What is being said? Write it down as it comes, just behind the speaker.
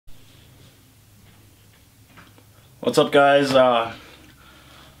What's up, guys? I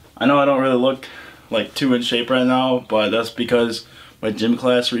know I don't really look like too in shape right now, but that's because my gym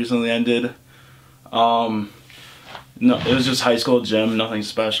class recently ended. No, it was just high school gym, nothing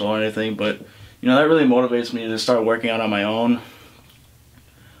special or anything, but you know, that really motivates me to start working out on my own.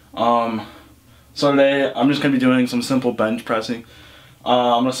 So today I'm just gonna be doing some simple bench pressing.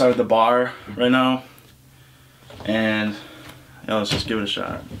 I'm gonna start at the bar right now, and yeah, let's just give it a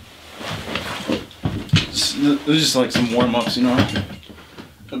shot. This is just like some warm-ups, you know.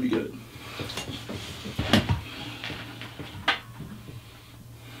 It'll be good.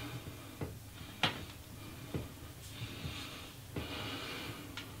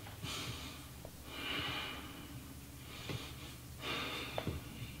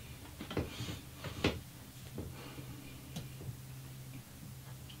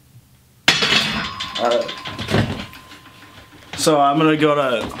 Alright. So I'm gonna go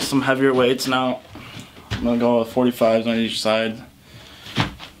to some heavier weights now. I'm gonna go with 45s on each side.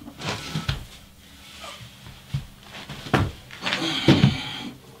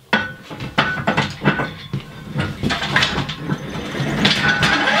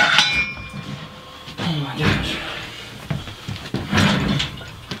 Oh my gosh.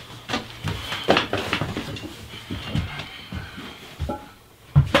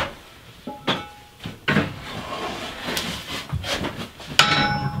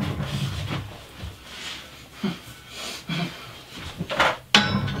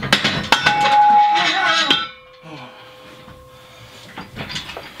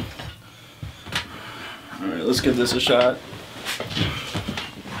 Alright, let's give this a shot.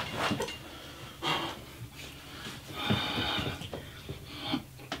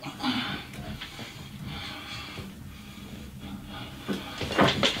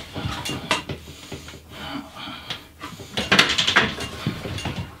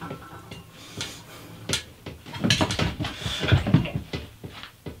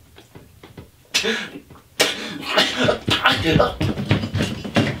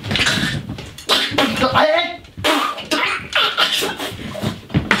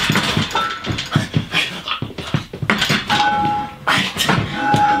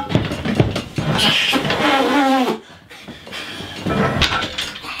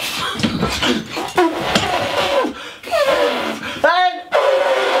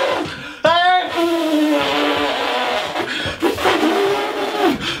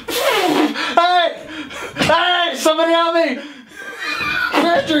 Somebody help me!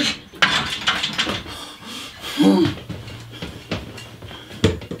 Patrick!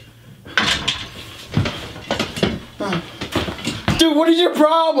 Dude, what is your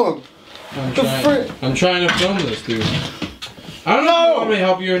problem? I'm trying to film this, dude. I don't know if you want me to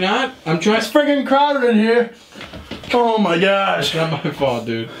help you or not. I'm trying. It's freaking crowded in here. Oh my gosh. It's not my fault,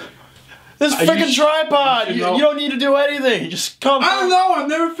 dude. This freaking tripod! You don't need to do anything. Just come. I don't know. I've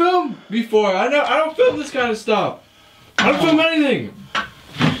never filmed before. I don't film this kind of stuff. I don't film anything.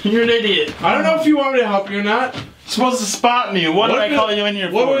 You're an idiot. I don't know if you want me to help you or not. You're supposed to spot me. What did I call you in here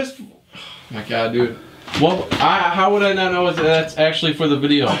for? Oh my god, dude. Well, how would I not know that's actually for the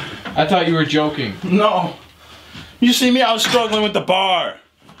video? I thought you were joking. No. You see me? I was struggling with the bar.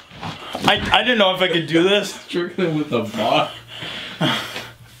 I didn't know if I could do this. Struggling with the bar?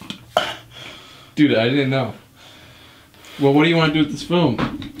 Dude, I didn't know. Well, what do you want to do with this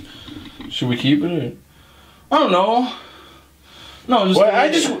film? Should we keep it or? I don't know. No, just.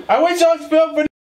 Well, I wait till it's filmed for.